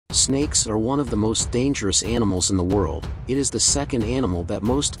Snakes are one of the most dangerous animals in the world. It is the second animal that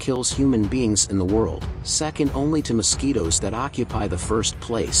most kills human beings in the world, second only to mosquitoes that occupy the first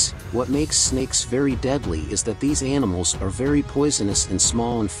place. What makes snakes very deadly is that these animals are very poisonous and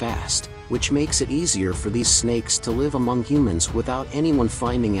small and fast, which makes it easier for these snakes to live among humans without anyone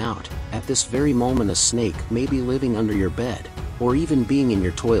finding out. At this very moment, a snake may be living under your bed, or even being in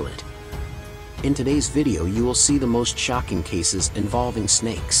your toilet. In today's video you will see the most shocking cases involving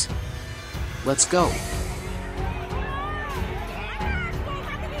snakes. Let's go!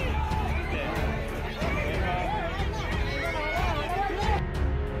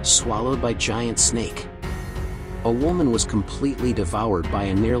 Swallowed by giant snake. A woman was completely devoured by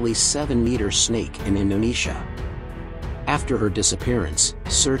a nearly 7-meter snake in Indonesia. After her disappearance,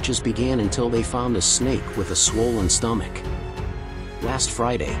 searches began until they found a snake with a swollen stomach. Last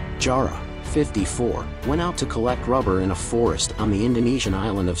Friday, Jahrah, 54, went out to collect rubber in a forest on the Indonesian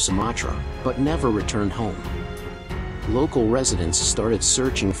island of Sumatra, but never returned home. Local residents started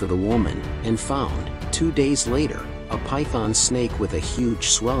searching for the woman, and found, 2 days later, a python snake with a huge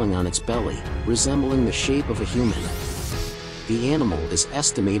swelling on its belly, resembling the shape of a human. The animal is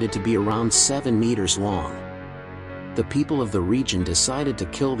estimated to be around 7 meters long. The people of the region decided to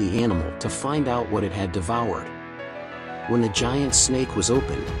kill the animal to find out what it had devoured. When the giant snake was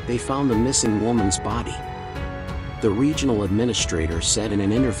opened, they found the missing woman's body. The regional administrator said in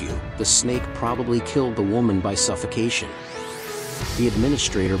an interview, the snake probably killed the woman by suffocation. The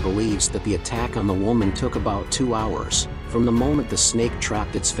administrator believes that the attack on the woman took about 2 hours, from the moment the snake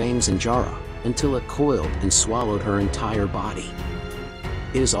trapped its fangs in Jahrah, until it coiled and swallowed her entire body.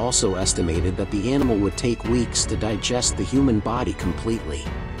 It is also estimated that the animal would take weeks to digest the human body completely.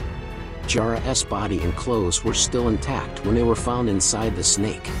 Jahrah's body and clothes were still intact when they were found inside the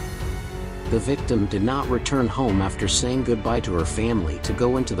snake. The victim did not return home after saying goodbye to her family to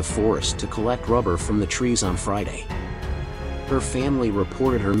go into the forest to collect rubber from the trees on Friday. Her family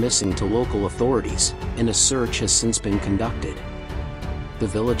reported her missing to local authorities, and a search has since been conducted. The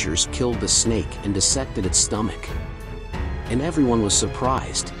villagers killed the snake and dissected its stomach. And everyone was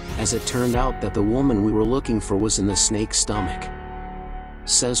surprised, as it turned out that the woman we were looking for was in the snake's stomach,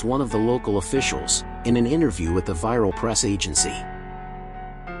 says one of the local officials, in an interview with the viral press agency.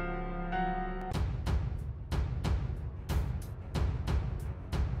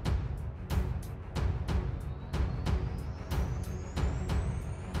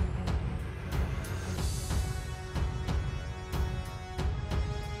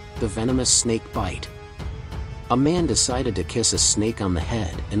 The venomous snake bite. A man decided to kiss a snake on the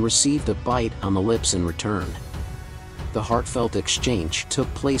head and received a bite on the lips in return. The heartfelt exchange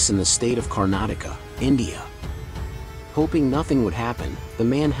took place in the state of Karnataka, India. Hoping nothing would happen, the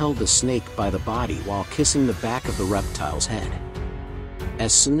man held the snake by the body while kissing the back of the reptile's head.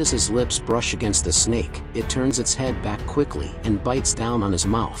 As soon as his lips brush against the snake, it turns its head back quickly and bites down on his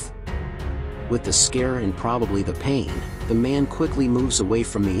mouth. With the scare and probably the pain, the man quickly moves away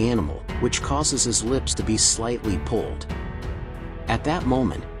from the animal, which causes his lips to be slightly pulled. At that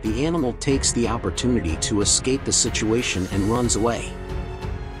moment, the animal takes the opportunity to escape the situation and runs away.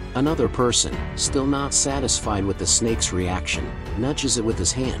 Another person, still not satisfied with the snake's reaction, nudges it with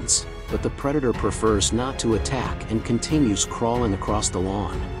his hands, but the predator prefers not to attack and continues crawling across the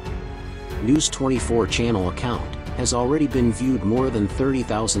lawn. News 24 channel account has already been viewed more than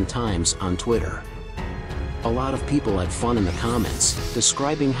 30,000 times on Twitter. A lot of people had fun in the comments,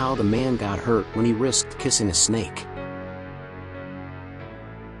 describing how the man got hurt when he risked kissing a snake.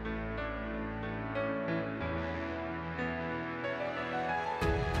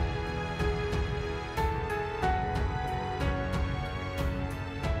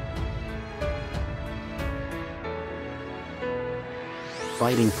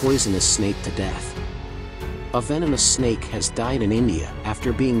 Biting poisonous snake to death. A venomous snake has died in India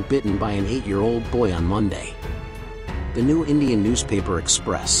after being bitten by an 8-year-old boy on Monday. The New Indian newspaper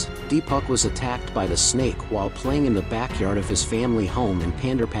Express, Deepak was attacked by the snake while playing in the backyard of his family home in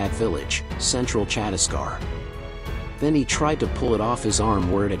Pandarpad village, central Chhattisgarh. Then he tried to pull it off his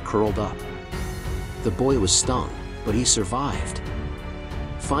arm where it had curled up. The boy was stung, but he survived.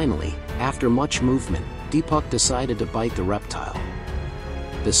 Finally, after much movement, Deepak decided to bite the reptile.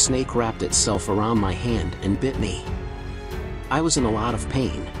 The snake wrapped itself around my hand and bit me. I was in a lot of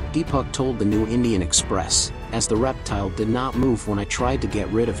pain, Deepak told the New Indian Express, as the reptile did not move when I tried to get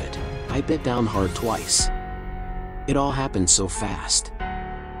rid of it. I bit down hard twice. It all happened so fast.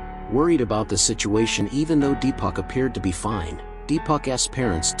 Worried about the situation even though Deepak appeared to be fine, Deepak's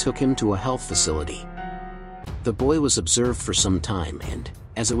parents took him to a health facility. The boy was observed for some time and,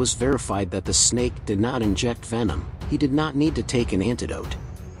 as it was verified that the snake did not inject venom, he did not need to take an antidote.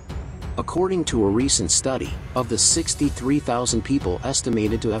 According to a recent study, of the 63,000 people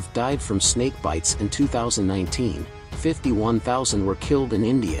estimated to have died from snake bites in 2019, 51,000 were killed in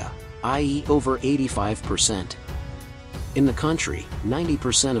India, i.e. over 85%. In the country,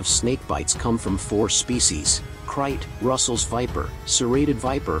 90% of snake bites come from 4 species: kite, Russell's viper, serrated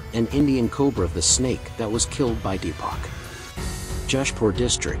viper, and Indian cobra, the snake that was killed by Deepak. Jashpur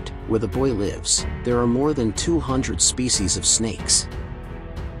district, where the boy lives, there are more than 200 species of snakes.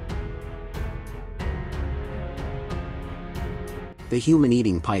 The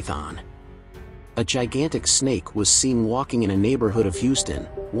human-eating python. A gigantic snake was seen walking in a neighborhood of Houston,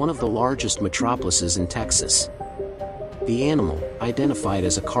 one of the largest metropolises in Texas. The animal, identified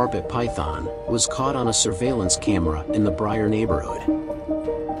as a carpet python, was caught on a surveillance camera in the Briar neighborhood,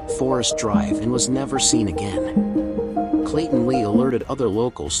 Forest Drive, and was never seen again. Clayton Lee alerted other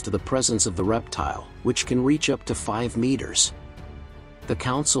locals to the presence of the reptile, which can reach up to 5 meters. The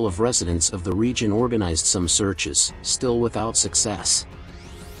Council of Residents of the region organized some searches, still without success.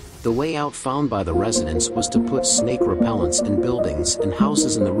 The way out found by the residents was to put snake repellents in buildings and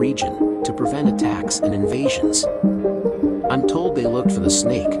houses in the region, to prevent attacks and invasions. I'm told they looked for the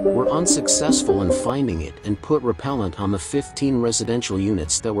snake, were unsuccessful in finding it, and put repellent on the 15 residential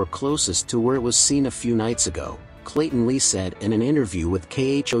units that were closest to where it was seen a few nights ago, Clayton Lee said in an interview with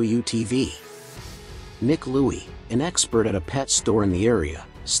KHOU-TV. Nick Louie, an expert at a pet store in the area,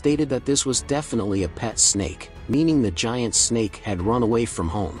 stated that this was definitely a pet snake, meaning the giant snake had run away from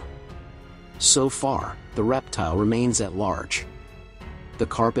home. So far, the reptile remains at large. The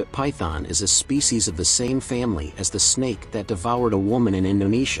carpet python is a species of the same family as the snake that devoured a woman in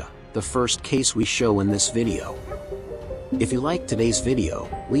Indonesia, the first case we show in this video. If you liked today's video,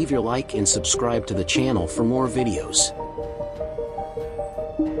 leave your like and subscribe to the channel for more videos.